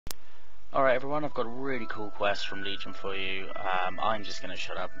Alright everyone, I've got a really cool quest from Legion for you. I'm just going to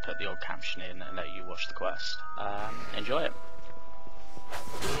shut up and put the old caption in and let you watch the quest. Enjoy it.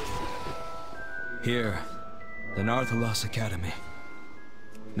 Here, the Narthalos Academy.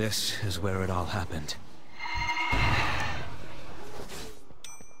 This is where it all happened.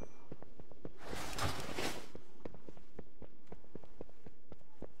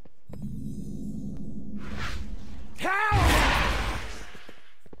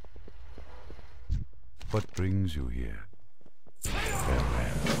 What brings you here?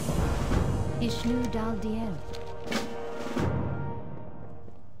 Farewell. Ishnu Daldiel.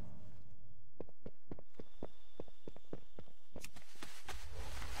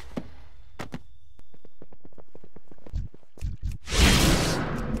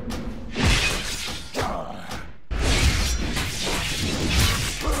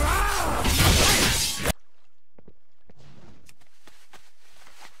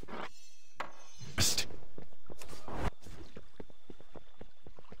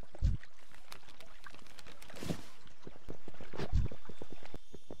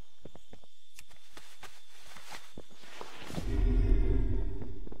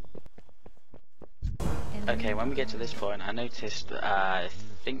 Okay, when we get to this point, I noticed, I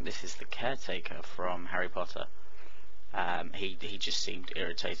think this is the caretaker from Harry Potter. He just seemed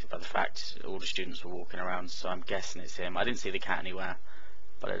irritated by the fact all the students were walking around, so I'm guessing it's him. I didn't see the cat anywhere,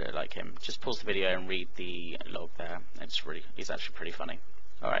 but I don't like him. Just pause the video and read the log there. He's actually pretty funny.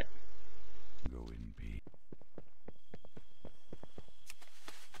 Alright. Go in peace.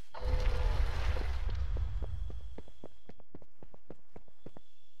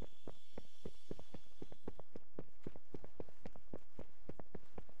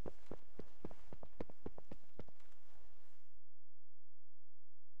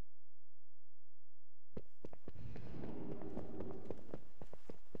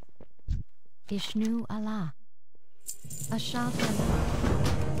 Ishnu Allah. Ashaf Allah.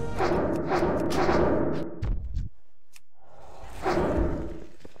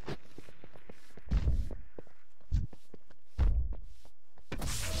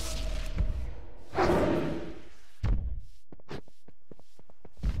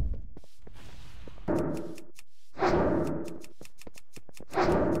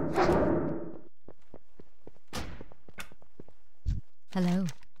 Hello.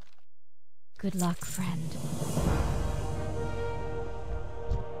 Good luck, friend.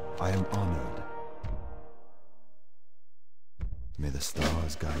 I am honored. May the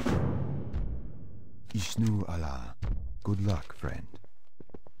stars guide you. Ishnu Allah. Good luck, friend.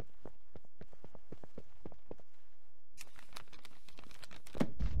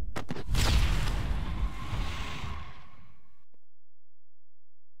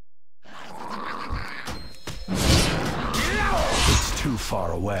 It's too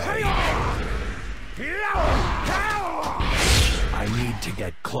far away. I need to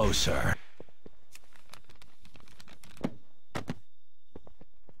get closer.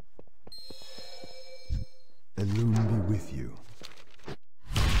 Elune be with you.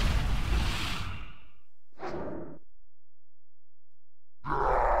 I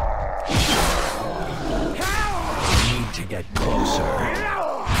need to get closer.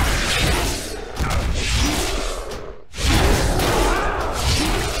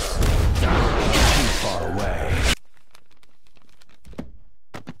 Too far away.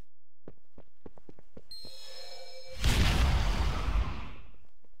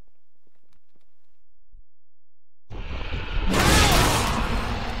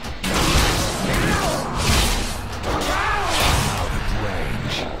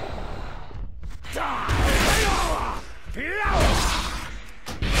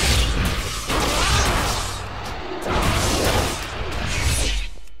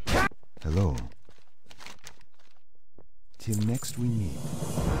 Hello. Till next we meet.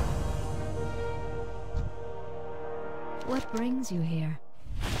 What brings you here?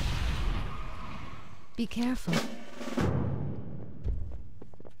 Be careful.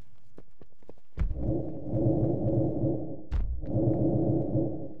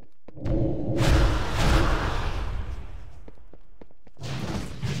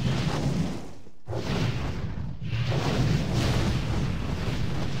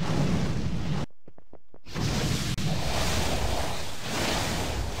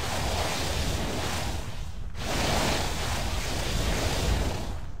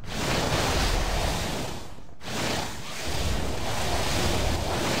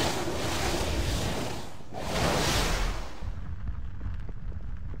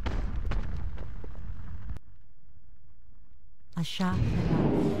 Ashaf Allah.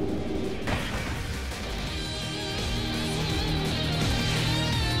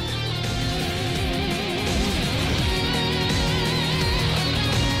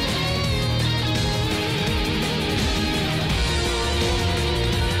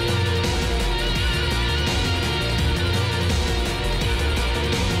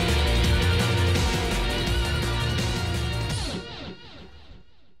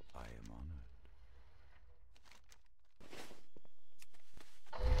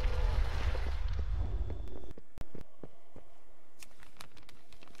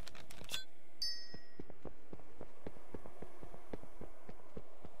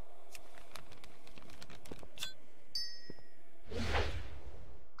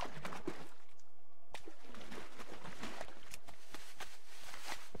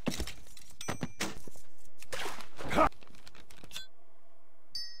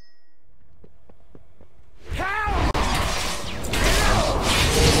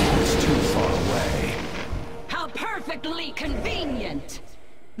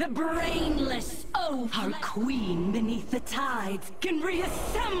 The brainless oaf, our queen beneath the tides, can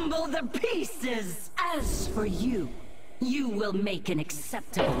reassemble the pieces. As for you, you will make an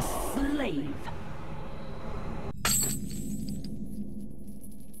acceptable slave.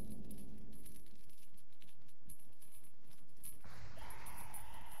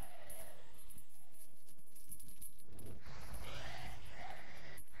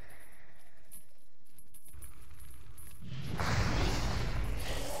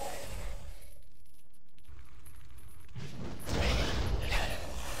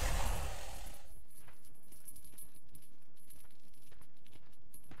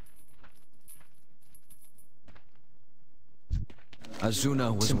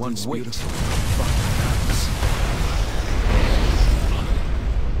 Azuna was once wait. beautiful.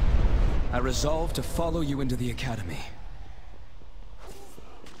 I resolved to follow you into the academy.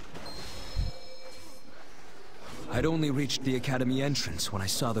 I'd only reached the academy entrance when I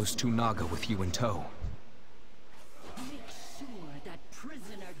saw those two Naga with you in tow. Make sure that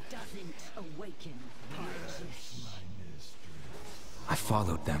prisoner doesn't awaken. I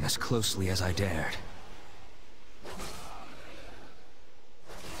followed them as closely as I dared.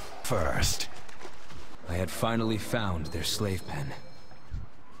 First, I had finally found their slave pen.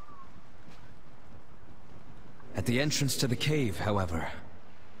 At the entrance to the cave, however,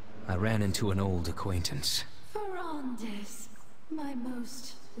 I ran into an old acquaintance. Ferrandes, my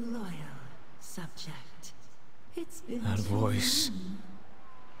most loyal subject. It's been That too voice. long.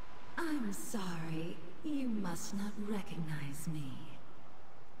 I'm sorry, you must not recognize me.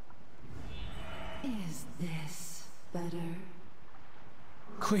 Is this better?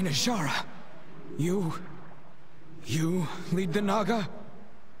 Queen Azshara! You lead the Naga?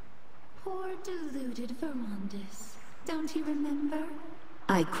 Poor deluded Ferrandes. Don't you remember?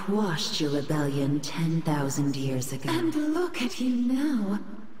 I quashed your rebellion 10,000 years ago. And look at you now,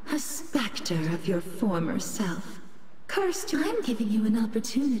 a specter of your former self. Cursed, I'm giving you an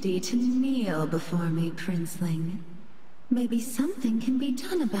opportunity to kneel before me, Princeling. Maybe something can be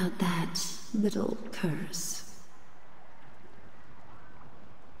done about that little curse.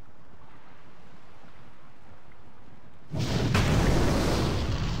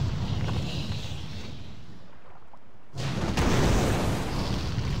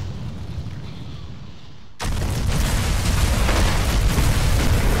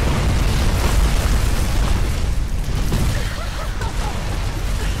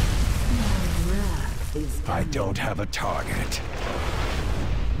 I don't have a target.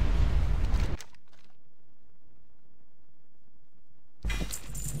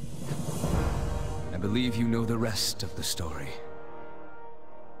 I believe you know the rest of the story.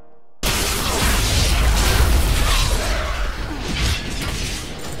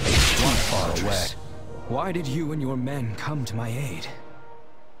 Far away. Why did you and your men come to my aid?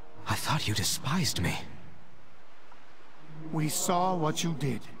 I thought you despised me. We saw what you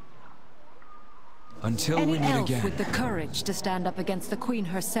did. Until Any we meet elf again. with the courage to stand up against the Queen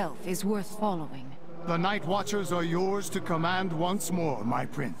herself is worth following. The Night Watchers are yours to command once more, my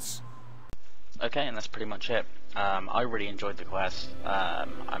prince. Okay, and that's pretty much it. I really enjoyed the quest.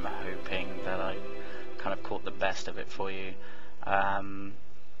 I'm hoping that I kind of caught the best of it for you.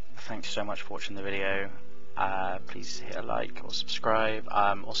 Thanks so much for watching the video. Please hit a like or subscribe.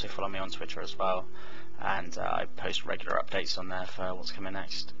 Also follow me on Twitter as well, and I post regular updates on there for what's coming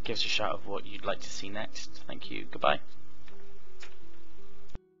next. Give us a shout of what you'd like to see next. Thank you. Goodbye.